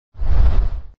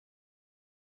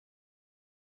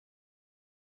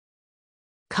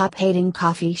Cop-hating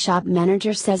coffee shop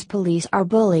manager says police are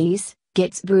bullies,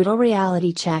 gets brutal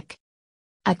reality check.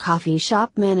 A coffee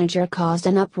shop manager caused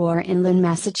an uproar in Lynn,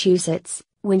 Massachusetts,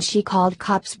 when she called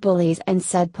cops bullies and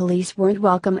said police weren't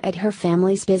welcome at her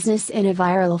family's business in a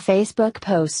viral Facebook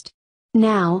post.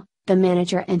 Now, the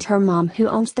manager and her mom, who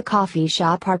owns the coffee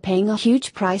shop, are paying a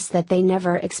huge price that they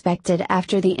never expected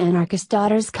after the anarchist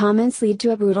daughter's comments lead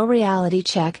to a brutal reality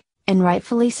check, and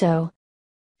rightfully so.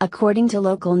 According to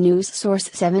local news source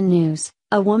 7 News,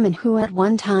 a woman who at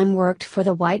one time worked for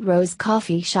the White Rose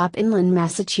coffee shop in Lynn,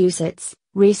 Massachusetts,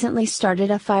 recently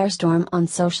started a firestorm on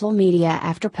social media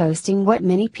after posting what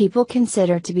many people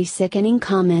consider to be sickening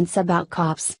comments about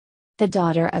cops. The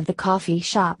daughter of the coffee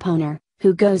shop owner,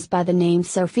 who goes by the name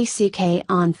Sophie CK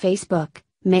on Facebook,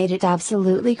 made it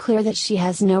absolutely clear that she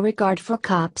has no regard for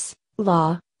cops,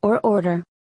 law, or order.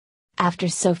 After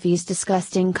Sophie's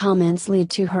disgusting comments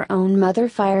lead to her own mother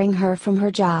firing her from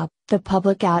her job, the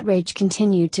public outrage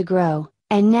continued to grow,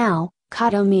 and now,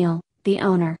 Kato Meal, the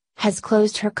owner, has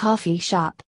closed her coffee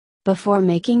shop. Before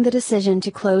making the decision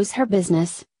to close her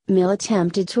business, Meal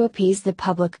attempted to appease the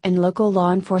public and local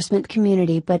law enforcement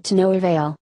community, but to no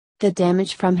avail. The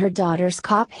damage from her daughter's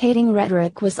cop-hating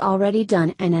rhetoric was already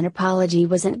done, and an apology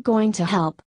wasn't going to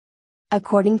help.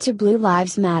 According to Blue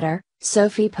Lives Matter,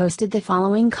 Sophie posted the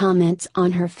following comments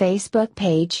on her Facebook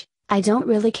page: "I don't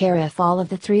really care if all of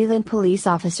the 3 Lynn police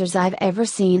officers I've ever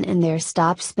seen in there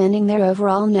stop spending their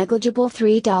overall negligible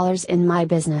 $3 in my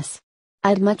business.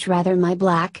 I'd much rather my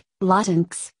Black,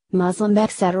 Latinx, Muslim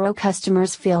etc.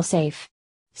 customers feel safe."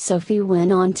 Sophie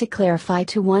went on to clarify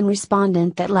to one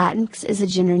respondent that Latinx is a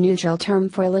gender-neutral term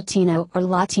for Latino or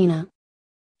Latina.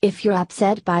 "If you're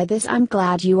upset by this, I'm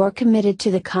glad you are committed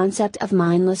to the concept of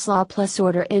mindless law plus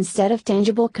order instead of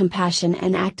tangible compassion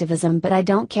and activism, but I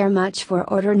don't care much for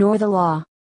order nor the law.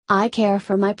 I care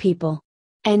for my people.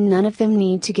 And none of them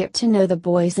need to get to know the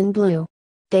boys in blue.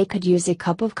 They could use a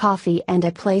cup of coffee and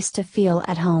a place to feel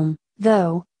at home,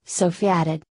 though," Sophie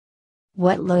added.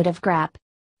 What load of crap.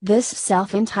 This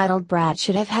self-entitled brat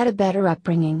should have had a better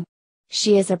upbringing.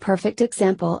 She is a perfect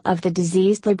example of the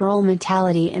diseased liberal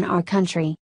mentality in our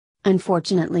country.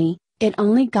 Unfortunately, it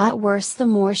only got worse the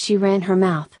more she ran her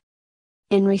mouth.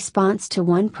 In response to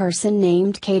one person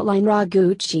named Caitlin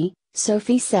Ragucci,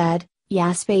 Sophie said,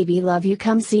 "Yes baby, love you,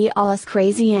 come see all us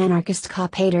crazy anarchist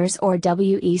cop haters or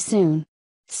WE soon."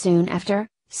 Soon after,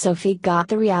 Sophie got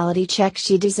the reality check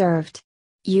she deserved.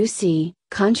 You see,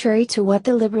 contrary to what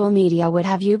the liberal media would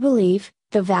have you believe,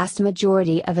 the vast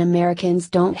majority of Americans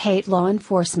don't hate law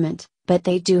enforcement, but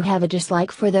they do have a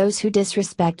dislike for those who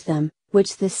disrespect them,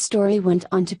 which this story went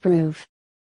on to prove.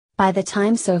 By the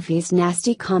time Sophie's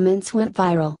nasty comments went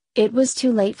viral, it was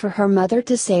too late for her mother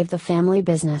to save the family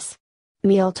business.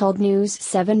 Meal told News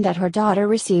 7 that her daughter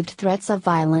received threats of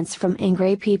violence from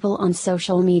angry people on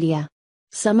social media.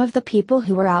 Some of the people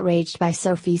who were outraged by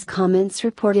Sophie's comments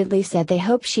reportedly said they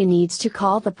hope she needs to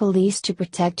call the police to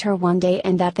protect her one day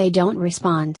and that they don't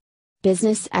respond.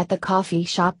 Business at the coffee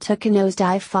shop took a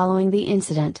nosedive following the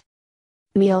incident.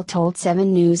 Meal told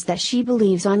 7 News that she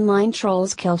believes online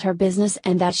trolls killed her business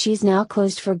and that she's now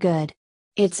closed for good.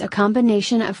 "It's a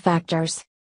combination of factors.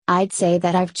 I'd say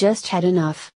that I've just had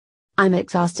enough. I'm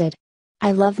exhausted.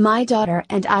 I love my daughter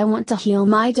and I want to heal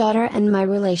my daughter and my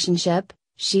relationship,"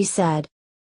 she said.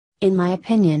 "In my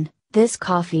opinion, this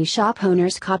coffee shop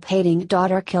owner's cop-hating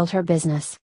daughter killed her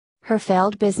business. Her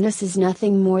failed business is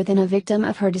nothing more than a victim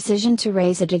of her decision to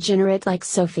raise a degenerate like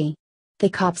Sophie. The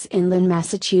cops in Lynn,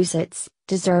 Massachusetts,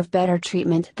 deserve better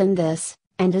treatment than this,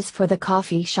 and as for the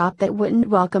coffee shop that wouldn't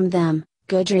welcome them,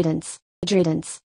 good riddance."